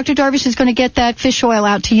 Dr. Darvish is going to get that fish oil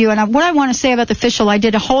out to you. And what I want to say about the fish oil, I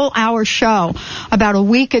did a whole hour show about a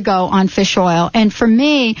week ago on fish oil. And for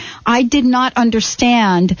me, I did not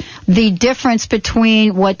understand the difference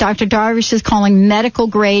between what Dr. Darvish is calling medical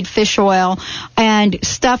grade fish oil and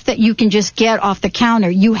stuff that you can just get off the counter.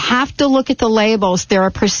 You have to look at the labels. There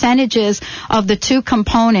are percentages of the two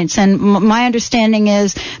components. And my understanding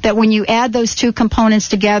is that when you add those two components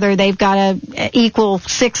together, they've got to equal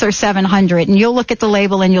 600 or 700, and you'll look at the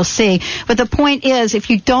label and you'll see. But the point is, if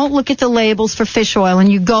you don't look at the labels for fish oil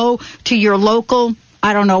and you go to your local,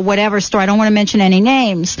 I don't know, whatever store, I don't want to mention any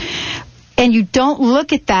names, and you don't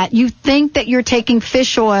look at that, you think that you're taking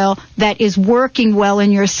fish oil that is working well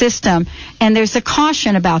in your system. And there's a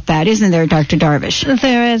caution about that, isn't there, Dr. Darvish?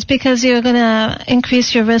 There is, because you're going to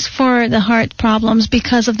increase your risk for the heart problems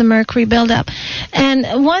because of the mercury buildup.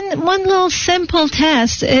 And one little simple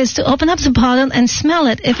test is to open up the bottle and smell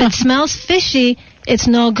it. If it smells fishy, it's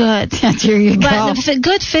no good. There you go. But if a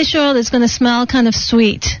good fish oil is going to smell kind of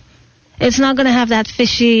sweet. It's not going to have that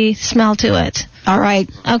fishy smell to it. All right.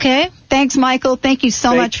 Okay? Thanks, Michael. Thank you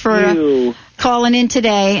so much for calling in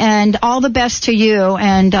today, and all the best to you,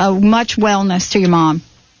 and much wellness to your mom.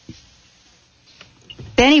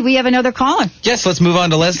 Benny, we have another caller. Yes, let's move on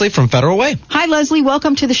to Leslie from Federal Way. Hi, Leslie.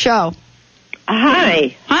 Welcome to the show.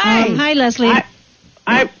 Hi. Hi. Hi, Leslie.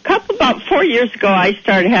 About 4 years ago, I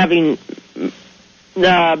started having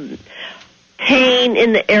pain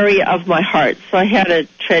in the area of my heart. So I had a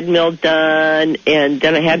treadmill done, and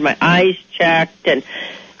then I had my eyes checked, and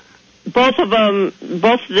both of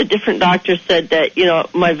the different doctors said that,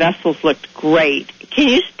 my vessels looked great. Can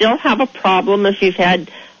you still have a problem if you've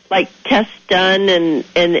had, tests done and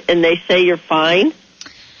they say you're fine?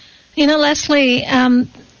 Leslie,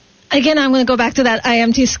 again, I'm going to go back to that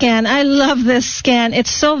IMT scan. I love this scan. It's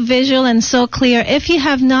so visual and so clear. If you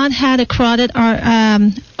have not had a carotid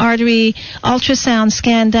artery ultrasound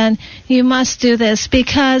scan done, you must do this,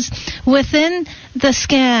 because within the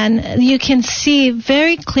scan, you can see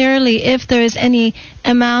very clearly if there is any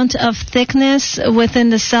amount of thickness within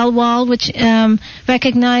the cell wall, which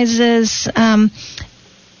recognizes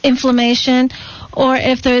inflammation, or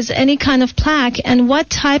if there's any kind of plaque, and what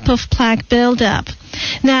type of plaque buildup.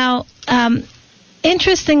 Now,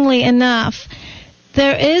 interestingly enough,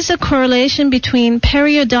 there is a correlation between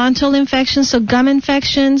periodontal infections, so gum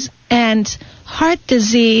infections, and heart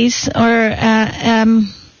disease or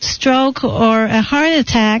stroke or a heart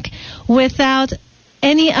attack without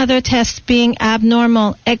any other test being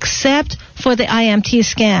abnormal except for the IMT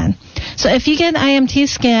scan. So if you get an IMT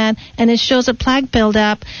scan and it shows a plaque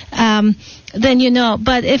buildup, then you know.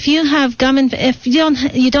 But if you have if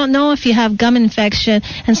you don't know if you have gum infection,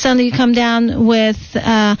 and suddenly you come down with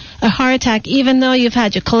a heart attack, even though you've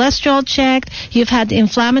had your cholesterol checked, you've had the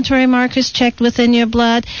inflammatory markers checked within your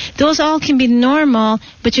blood, those all can be normal,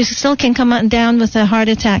 but you still can come down with a heart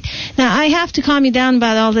attack. Now, I have to calm you down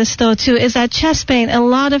about all this, though, too, is that chest pain, a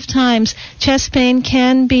lot of times, chest pain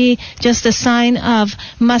can be just a sign of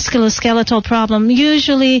musculoskeletal problem.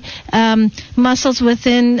 Usually, muscles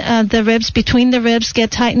within the ribs, between the ribs,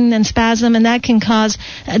 get tightened and spasm, and that can cause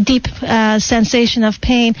a deep sensation of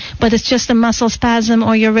pain, but it's just a muscle spasm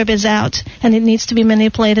or your rib is out, and it needs to be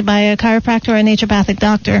manipulated by a chiropractor or a naturopathic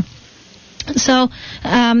doctor. So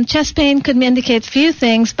chest pain could indicate a few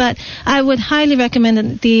things, but I would highly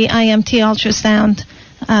recommend the IMT ultrasound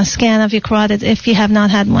scan of your carotid if you have not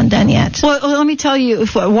had one done yet. Well, let me tell you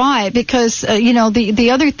why. Because, the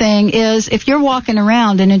other thing is if you're walking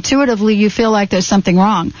around and intuitively you feel like there's something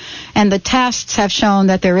wrong, and the tests have shown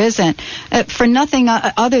that there isn't, for nothing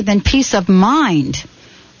other than peace of mind.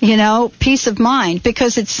 Peace of mind,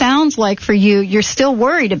 because it sounds like for you're still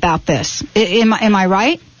worried about this. Am I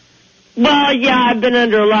right? Well, yeah, I've been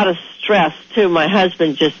under a lot of stress, too. My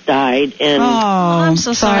husband just died. And I'm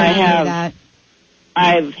so sorry to hear that.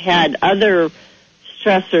 I've had other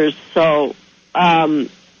stressors, so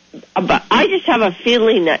but I just have a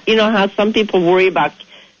feeling that, how some people worry about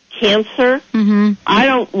cancer? Mm-hmm. I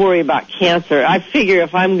don't worry about cancer. I figure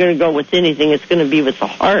if I'm going to go with anything, it's going to be with the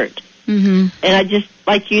heart. Mm-hmm. And I just,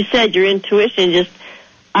 like you said, your intuition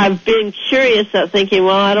I've been curious thinking,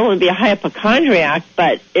 well, I don't want to be a hypochondriac,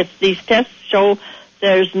 but if these tests show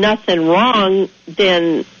there's nothing wrong,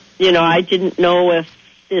 then, I didn't know if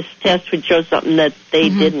this test would show something that they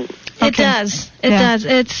didn't. Okay. It does. It does.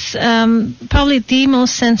 It's probably the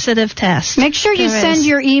most sensitive test. Make sure you send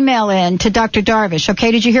your email in to Dr. Darvish,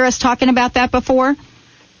 okay? Did you hear us talking about that before?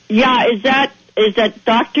 Yeah, is that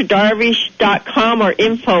drdarvish.com or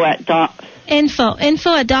info at Info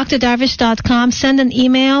at drdarvish.com. Send an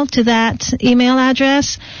email to that email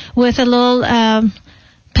address with a little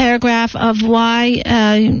paragraph of why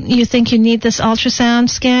you think you need this ultrasound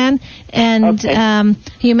scan, and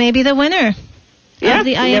you may be the winner. Yeah,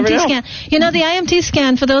 the IMT scan. The IMT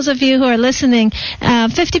scan, for those of you who are listening,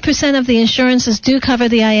 50% of the insurances do cover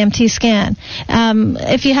the IMT scan.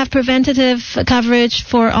 If you have preventative coverage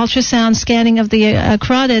for ultrasound scanning of the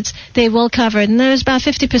carotids, they will cover it. And there's about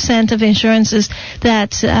 50% of insurances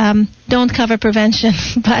that don't cover prevention,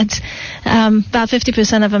 but about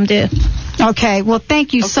 50% of them do. Okay. Well,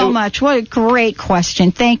 thank you so much. What a great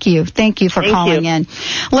question. Thank you. Thank you for calling in.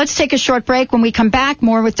 Let's take a short break. When we come back,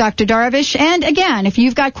 more with Dr. Darvish. And again, if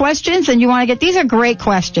you've got questions and you want to these are great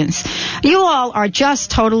questions. You all are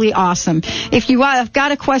just totally awesome. If you have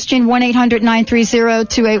got a question,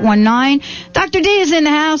 1-800-930-2819. Dr. D is in the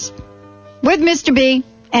house with Mr. B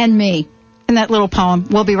and me in that little poem.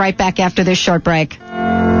 We'll be right back after this short break.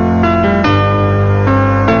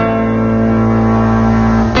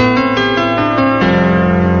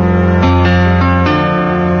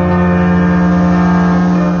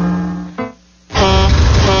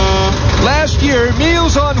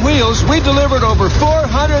 Meals on Wheels, we delivered over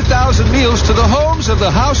 400,000 meals to the homes of the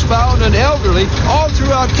housebound and elderly all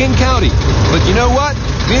throughout King County. But you know what?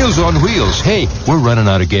 Meals on Wheels, hey, we're running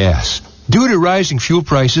out of gas. Due to rising fuel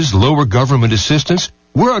prices, lower government assistance,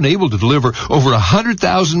 we're unable to deliver over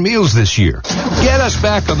 100,000 meals this year. Get us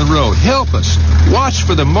back on the road. Help us. Watch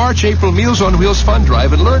for the March-April Meals on Wheels Fund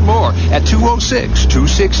Drive and learn more at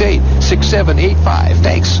 206-268-6785.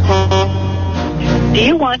 Thanks. Do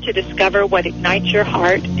you want to discover what ignites your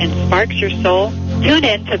heart and sparks your soul? Tune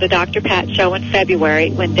in to the Dr. Pat Show in February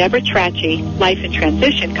when Deborah Trachy, Life and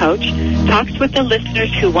Transition Coach, talks with the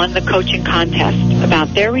listeners who won the coaching contest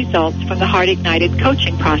about their results from the Heart Ignited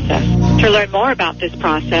coaching process. To learn more about this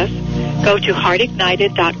process, go to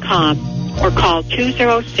heartignited.com or call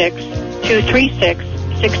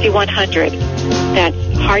 206-236-6100. That's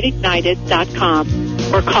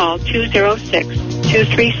heartignited.com or call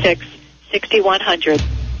 206-236-6100.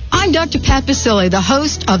 I'm Dr. Pat Basile, the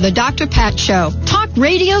host of the Dr. Pat Show. Talk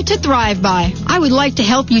radio to thrive by. I would like to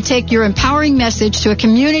help you take your empowering message to a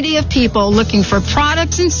community of people looking for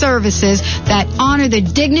products and services that honor the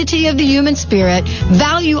dignity of the human spirit,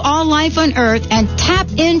 value all life on earth, and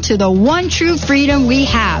tap into the one true freedom we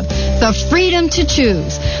have, the freedom to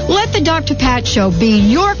choose. Let the Dr. Pat Show be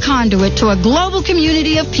your conduit to a global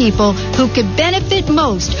community of people who could benefit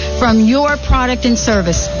most from your product and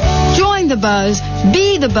service. Join the buzz,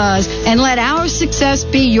 be the buzz, and let our success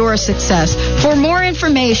be your success. For more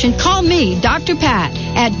information, call me, Dr. Pat,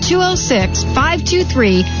 at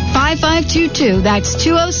 206-523-5522. That's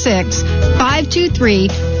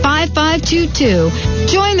 206-523-5522.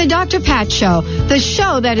 Join the Dr. Pat Show, the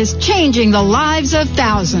show that is changing the lives of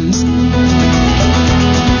thousands.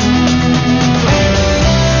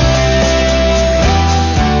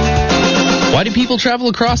 Why do people travel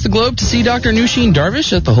across the globe to see Dr. Nusheen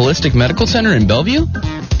Darvish at the Holistic Medical Center in Bellevue?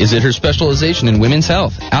 Is it her specialization in women's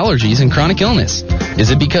health, allergies, and chronic illness?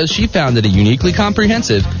 Is it because she founded a uniquely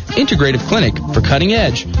comprehensive, integrative clinic for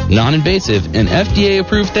cutting-edge, non-invasive, and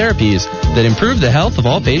FDA-approved therapies that improve the health of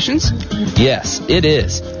all patients? Yes, it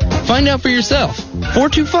is. Find out for yourself.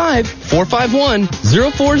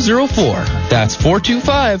 425-451-0404. That's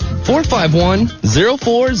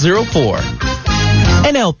 425-451-0404.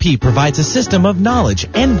 NLP provides a system of knowledge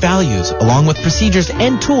and values, along with procedures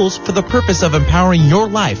and tools for the purpose of empowering your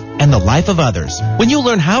life and the life of others. When you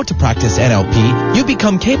learn how to practice NLP, you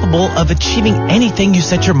become capable of achieving anything you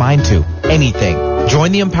set your mind to. Anything.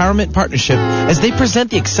 Join the Empowerment Partnership as they present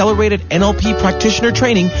the Accelerated NLP Practitioner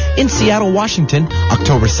Training in Seattle, Washington,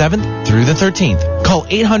 October 7th through the 13th. Call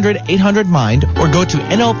 800-800-MIND or go to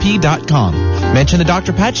NLP.com. Mention the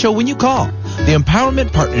Dr. Pat Show when you call. The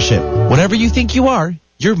Empowerment Partnership. Whatever you think you are,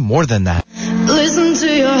 you're more than that. Listen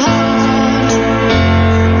to your heart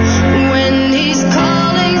when he's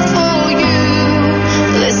calling for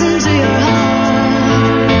you. Listen to your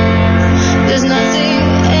heart. There's nothing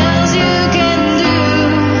else you can do.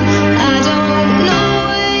 I don't know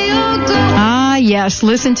where you're going. Ah, yes.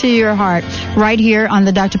 Listen to your heart. Right here on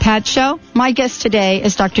the Dr. Pat Show. My guest today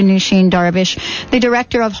is Dr. Nusheen Darvish, the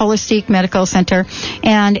director of Holistic Medical Center.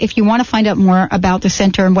 And if you want to find out more about the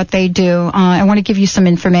center and what they do, I want to give you some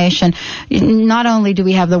information. Not only do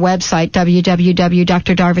we have the website,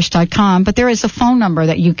 www.drdarvish.com, but there is a phone number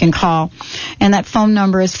that you can call. And that phone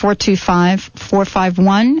number is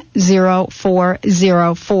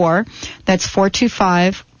 425-451-0404. That's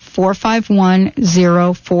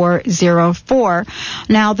 425-451-0404.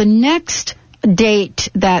 Now, the next date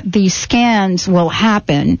that these scans will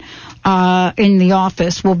happen in the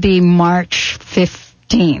office will be March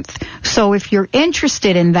 15th. So if you're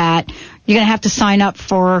interested in that, you're going to have to sign up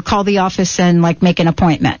call the office and make an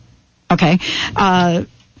appointment. Okay?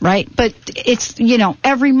 Right? But it's,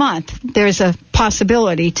 every month there's a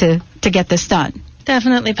possibility to get this done.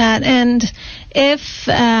 Definitely, Pat. And if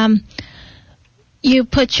you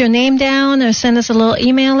put your name down or send us a little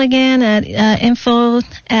email again at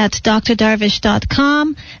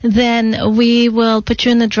info@drdarvish.com, then we will put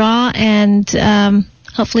you in the draw, and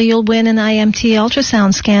hopefully you'll win an IMT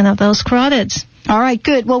ultrasound scan of those carotids. All right,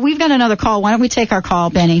 good. Well, we've got another call. Why don't we take our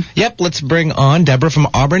call, Benny? Yep, let's bring on Deborah from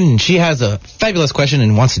Auburn, and she has a fabulous question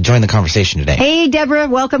and wants to join the conversation today. Hey, Deborah,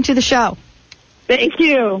 welcome to the show. Thank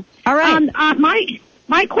you. All right.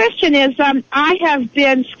 My question is, I have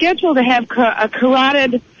been scheduled to have a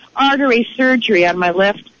carotid artery surgery on my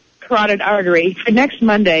left carotid artery for next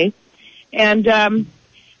Monday, and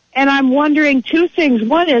I'm wondering two things.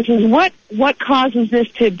 One is what causes this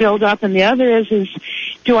to build up, and the other is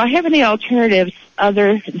do I have any alternatives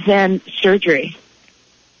other than surgery?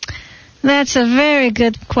 That's a very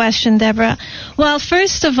good question, Deborah. Well,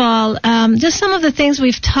 first of all, just some of the things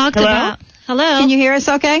we've talked about. Hello? Can you hear us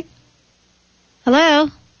okay? Hello?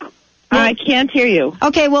 I can't hear you.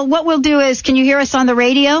 Okay, well, what we'll do is, can you hear us on the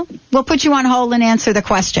radio? We'll put you on hold and answer the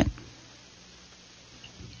question.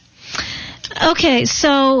 Okay,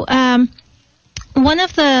 so one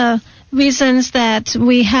of the reasons that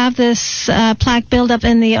we have this plaque buildup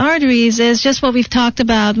in the arteries is just what we've talked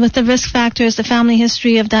about with the risk factors, the family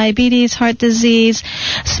history of diabetes, heart disease,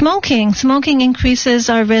 smoking. Smoking increases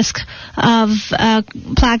our risk of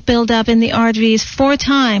plaque buildup in the arteries 4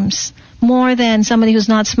 times more than somebody who's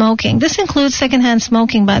not smoking. This includes secondhand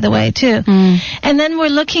smoking, by the way, too. And then we're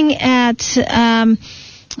looking at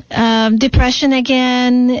depression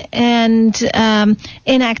again, and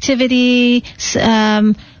inactivity,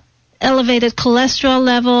 elevated cholesterol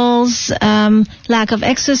levels, lack of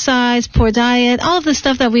exercise, poor diet, all of the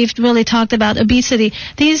stuff that we've really talked about, obesity.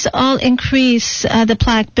 These all increase the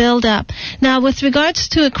plaque buildup. Now, with regards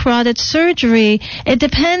to a carotid surgery, it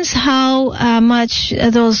depends how much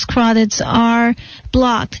those carotids are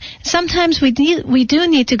blocked. Sometimes we do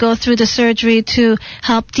need to go through the surgery to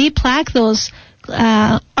help deplaque those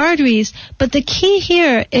arteries, but the key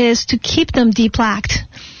here is to keep them deplaqued.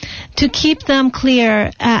 to keep them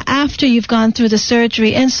clear after you've gone through the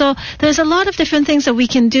surgery. And so there's a lot of different things that we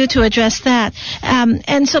can do to address that.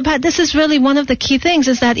 And so, Pat, this is really one of the key things,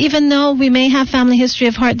 is that even though we may have family history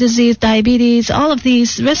of heart disease, diabetes, all of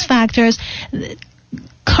these risk factors,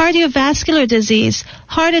 cardiovascular disease,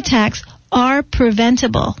 heart attacks are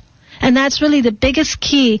preventable. And that's really the biggest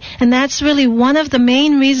key, and that's really one of the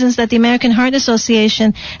main reasons that the American Heart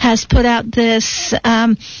Association has put out this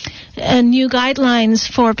new guidelines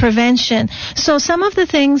for prevention. So some of the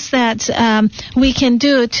things that we can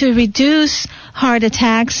do to reduce heart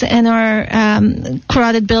attacks and our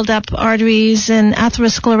carotid buildup arteries and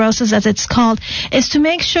atherosclerosis, as it's called, is to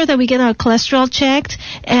make sure that we get our cholesterol checked,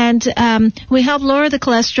 and we help lower the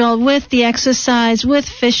cholesterol with the exercise, with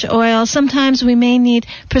fish oil. Sometimes we may need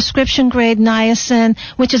prescription-grade niacin,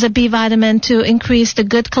 which is a B vitamin, to increase the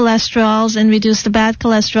good cholesterols and reduce the bad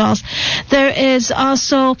cholesterols. There is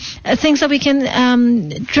also things that we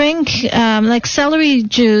can drink, like celery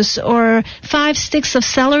juice or 5 sticks of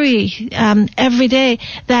celery every day,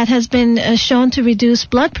 that has been shown to reduce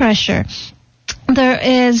blood pressure. There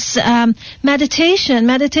is meditation.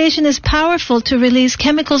 Meditation is powerful to release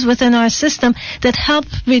chemicals within our system that help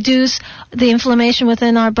reduce the inflammation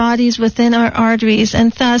within our bodies, within our arteries,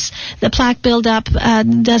 and thus the plaque buildup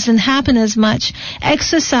doesn't happen as much.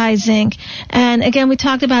 Exercising, and again, we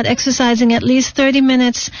talked about exercising at least 30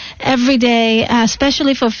 minutes every day,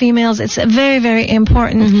 especially for females. It's very, very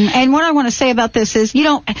important. Mm-hmm. And what I want to say about this is you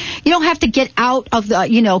don't have to get out of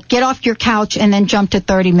the, get off your couch and then jump to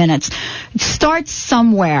 30 minutes. Start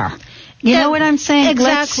somewhere. You know what I'm saying?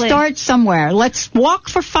 Exactly. Let's start somewhere. Let's walk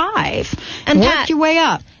for 5 and work your way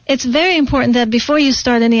up. It's very important that before you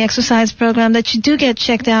start any exercise program that you do get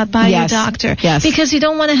checked out by your doctor. Yes. Because you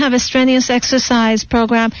don't want to have a strenuous exercise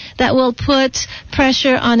program that will put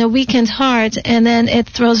pressure on a weakened heart and then it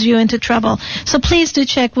throws you into trouble. So please do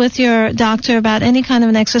check with your doctor about any kind of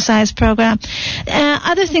an exercise program.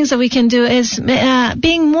 Other things that we can do is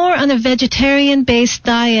being more on a vegetarian-based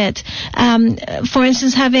diet. For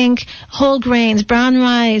instance, having whole grains, brown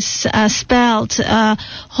rice, spelt,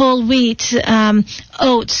 whole wheat,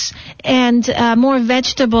 oats, and more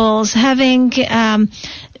vegetables, having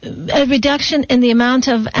a reduction in the amount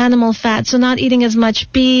of animal fat, so not eating as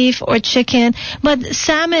much beef or chicken. But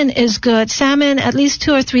salmon is good. Salmon at least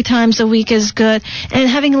 2 or 3 times a week is good. And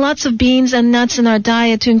having lots of beans and nuts in our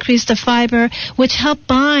diet to increase the fiber, which help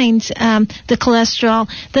bind the cholesterol.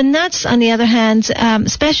 The nuts, on the other hand,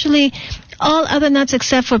 especially all other nuts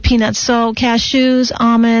except for peanuts, so cashews,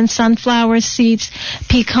 almonds, sunflower seeds,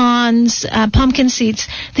 pecans, pumpkin seeds.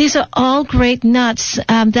 These are all great nuts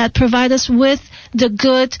that provide us with the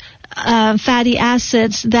good fatty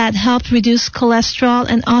acids that help reduce cholesterol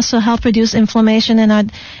and also help reduce inflammation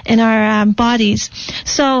in our bodies.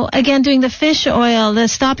 So again, doing the fish oil,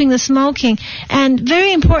 stopping the smoking, and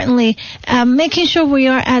very importantly, making sure we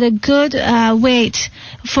are at a good weight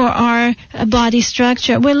for our body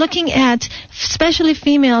structure. We're looking at, especially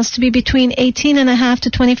females, to be between 18.5%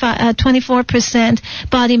 to 24%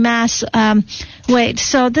 body mass weight.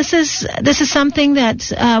 So this is something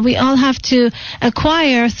that we all have to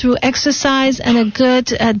acquire through exercise and a good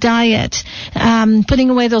diet.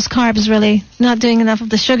 Putting away those carbs, really, not doing enough of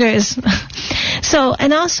the sugars. So,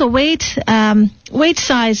 and also weight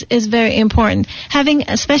size is very important. Having,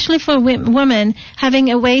 especially for women,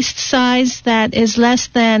 having a waist size that is less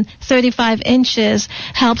than 35 inches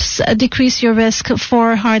helps decrease your risk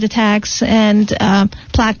for heart attacks and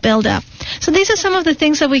plaque buildup. So these are some of the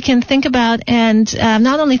things that we can think about, and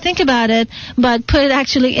not only think about it, but put it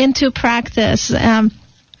actually into practice.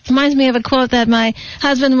 Reminds me of a quote that my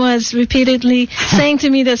husband was repeatedly saying to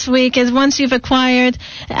me this week, is once you've acquired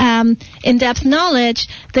in-depth knowledge,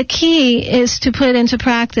 the key is to put it into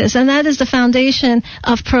practice. And that is the foundation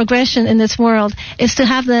of progression in this world, is to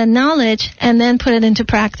have the knowledge and then put it into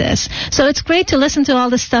practice. So it's great to listen to all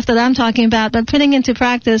this stuff that I'm talking about, but putting into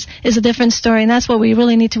practice is a different story, and that's what we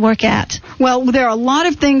really need to work at. Well, there are a lot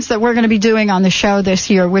of things that we're going to be doing on the show this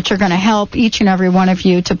year, which are going to help each and every one of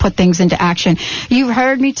you to put things into action. You've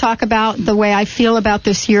heard me talk about the way I feel about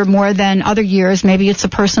this year more than other years. Maybe it's a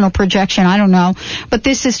personal projection, I don't know. But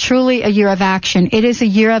this is truly a year of action. It is a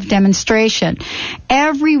year of demonstration.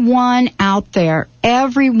 Everyone out there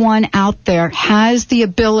everyone out there has the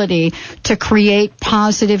ability to create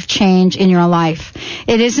positive change in your life.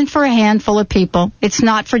 It isn't for a handful of people. It's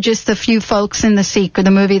not for just the few folks in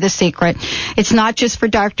the movie The Secret. It's not just for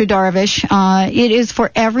Dr. Darvish. It is for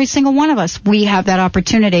every single one of us. We have that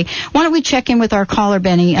opportunity. Why don't we check in with our caller,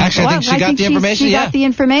 Benny? Actually, I think she got the information. She got the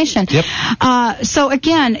information. Yep. So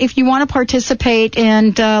again, if you want to participate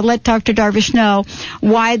and let Dr. Darvish know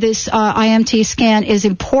why this IMT scan is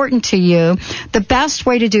important to you, the best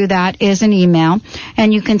way to do that is an email,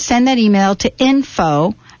 and you can send that email to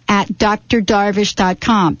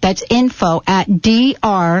info@drdarvish.com. That's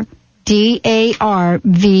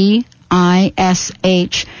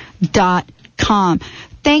info@drdarvish.com.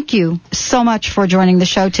 Thank you so much for joining the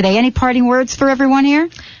show today. Any parting words for everyone here?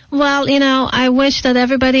 Well, I wish that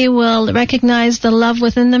everybody will recognize the love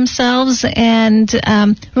within themselves and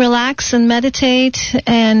relax and meditate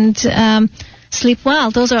and sleep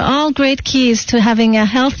well. Those are all great keys to having a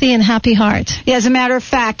healthy and happy heart. Yeah, as a matter of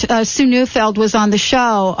fact, Sue Neufeld was on the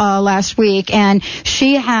show last week, and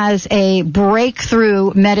she has a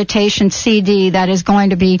breakthrough meditation CD that is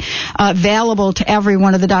going to be available to every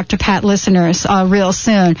one of the Dr. Pat listeners real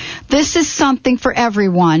soon. This is something for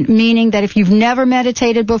everyone, meaning that if you've never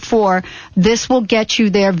meditated before, this will get you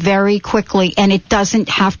there very quickly, and it doesn't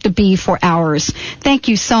have to be for hours. Thank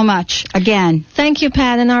you so much again. Thank you,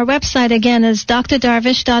 Pat. And our website, again, is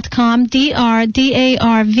drdarvish.com,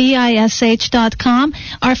 drdarvish.com.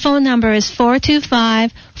 Our phone number is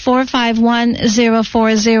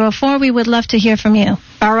 425-451-0404. We would love to hear from you.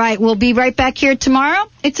 All right, we'll be right back here tomorrow.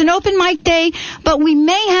 It's an open mic day, but we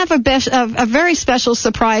may have a very special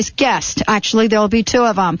surprise guest. Actually, there will be two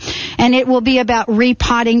of them, and it will be about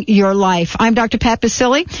repotting your life. I'm Dr. Pat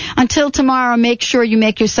Basile. Until tomorrow, make sure you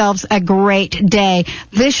make yourselves a great day.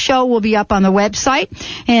 This show will be up on the website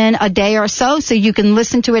in a day or so you can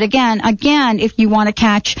listen to it again. Again, if you want to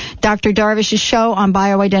catch Dr. Darvish's show on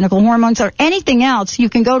bioidentical hormones or anything else, you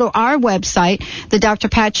can go to our website,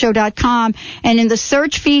 thedrpatshow.com, and in the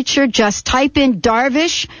search feature, just type in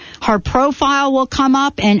Darvish. Her profile will come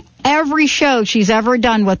up, and every show she's ever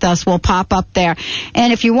done with us will pop up there.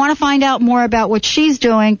 And if you want to find out more about what she's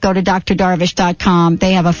doing, go to drdarvish.com.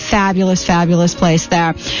 They have a fabulous, fabulous place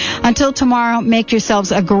there. Until tomorrow, make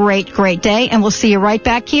yourselves a great, great day, and we'll see you right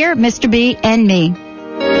back here, Mr. B and me.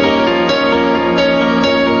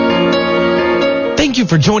 Thank you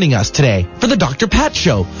for joining us today for the Dr. Pat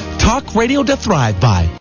Show, talk radio to thrive by.